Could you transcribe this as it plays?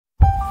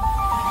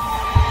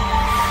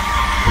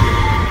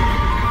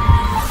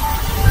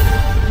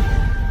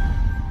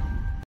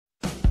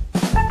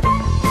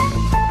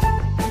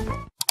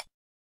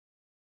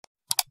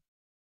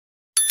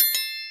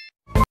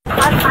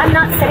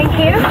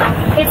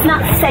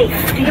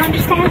safe. Do you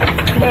understand?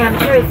 Ma'am,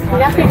 there is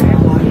nothing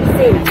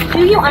safe.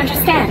 Do you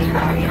understand?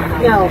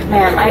 No,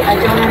 ma'am, I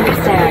don't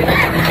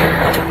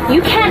understand.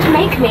 You can't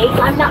make me.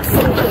 I'm not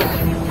sitting here.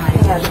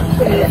 Ma'am,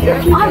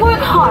 please. I work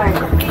hard.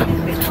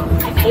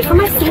 I pay for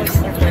my seat.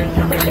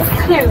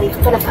 It's clearly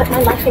going to put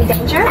my life in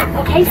danger.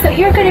 Okay, so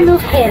you're going to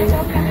move him.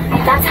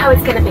 That's how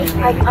it's going to be.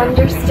 I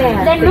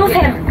understand. Then move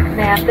him.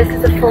 Ma'am, this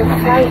is a full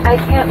flight. I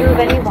can't move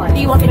anyone.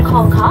 Do you want me to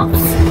call the cops?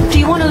 Do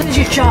you want to lose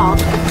your job?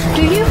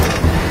 Do you?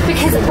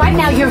 Because right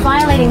now you're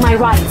violating my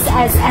rights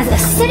as a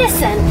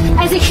citizen,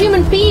 as a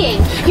human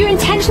being. You're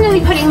intentionally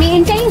putting me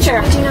in danger.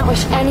 I do not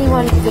wish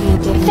anyone to be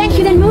in danger. Thank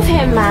you, then move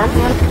him, ma'am.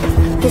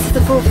 This is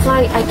a full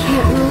flight. I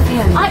can't move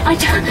him. I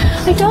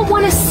don't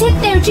want to sit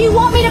there. Do you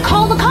want me to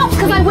call the cops?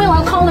 Because I will.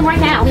 I'll call them right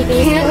now. You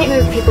can't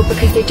move people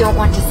because they don't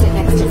want to sit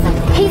next to someone.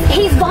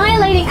 He's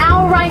violating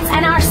our rights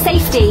and our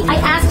safety. I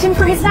asked him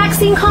for his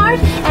vaccine card,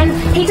 and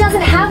he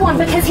doesn't have one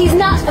because he's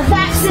not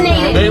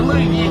vaccinated. Hey,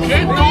 Lee, you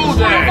can't do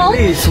that.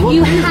 Please,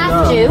 you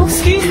have to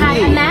have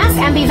a mask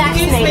and be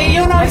vaccinated. Excuse me,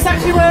 you're not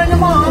exactly wearing a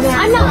mask.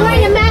 I'm not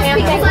wearing a mask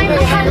because I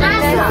have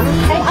asthma.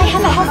 I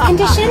have a health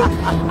condition.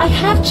 I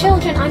have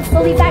children. I'm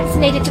fully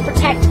vaccinated to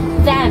protect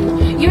them.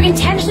 You're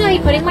intentionally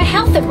putting my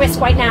health at risk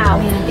right now.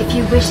 If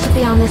you wish to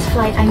be on this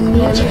flight, I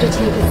need you to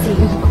take a seat.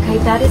 Okay,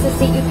 that is a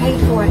seat you paid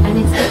for, and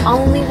it's the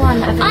only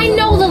one available. I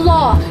know the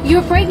law.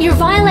 You're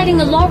violating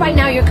the law right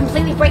now. You're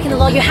completely breaking the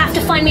law. You have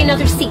to find me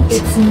another seat.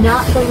 It's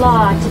not the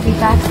law to be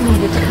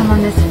vaccinated to come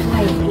on this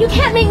flight. You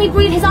can't make me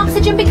breathe his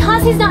oxygen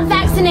because he's not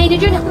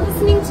vaccinated. You're not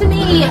listening to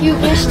me. If you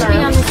wish to be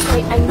on this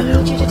flight, I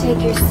need you to take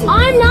your seat.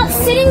 I'm not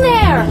sitting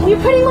there. You're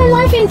putting my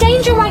life in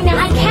danger right now.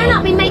 I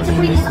cannot be made to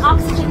breathe his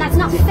oxygen. That's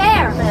not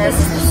fair. This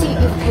is the seat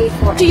you've paid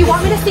for. Do you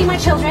want me to see my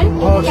children?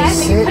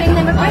 Yes, you're putting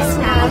them at risk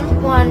now.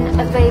 One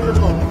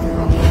available.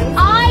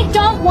 I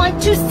don't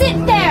want to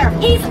sit there.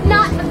 He's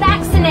not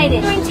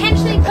vaccinated. You're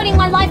intentionally putting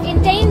my life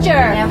in danger.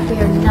 Ma'am, we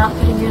are not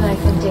putting your life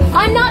in danger.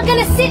 I'm not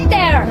going to sit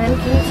there. Ma'am,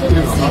 can you take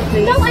a seat,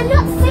 please? No, I'm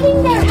not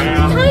sitting there.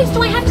 How many times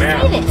do I have to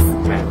say this?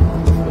 Ma'am,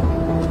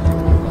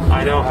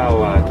 I know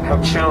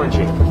how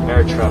challenging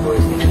air travel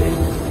is these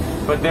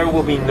days, but there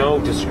will be no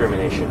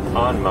discrimination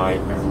on my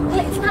aircraft.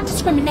 Well, it's not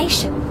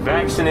discrimination.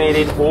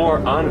 Vaccinated or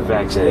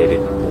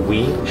unvaccinated,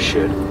 we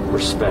should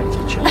respect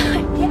each other.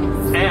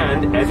 Yes.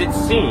 And as it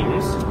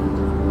seems,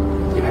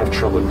 you have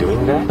trouble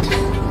doing that,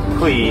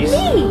 please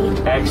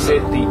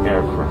exit the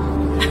aircraft.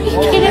 Are you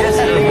kidding?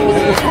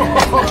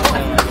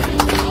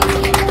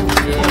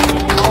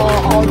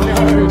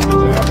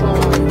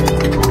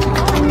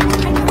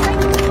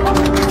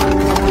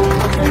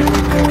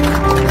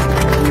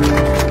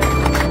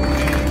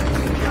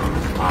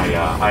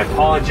 I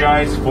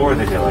apologize for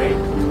the delay.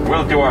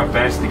 We'll do our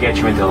best to get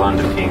you into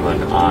London,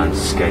 England on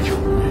schedule.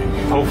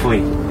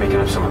 Hopefully making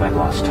up some of that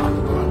lost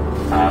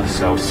time.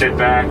 So sit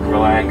back,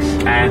 relax,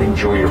 and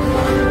enjoy your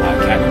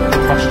flight.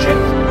 Captain, question.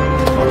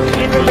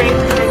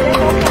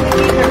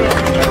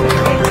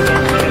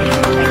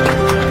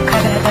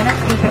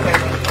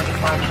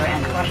 Departure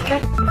and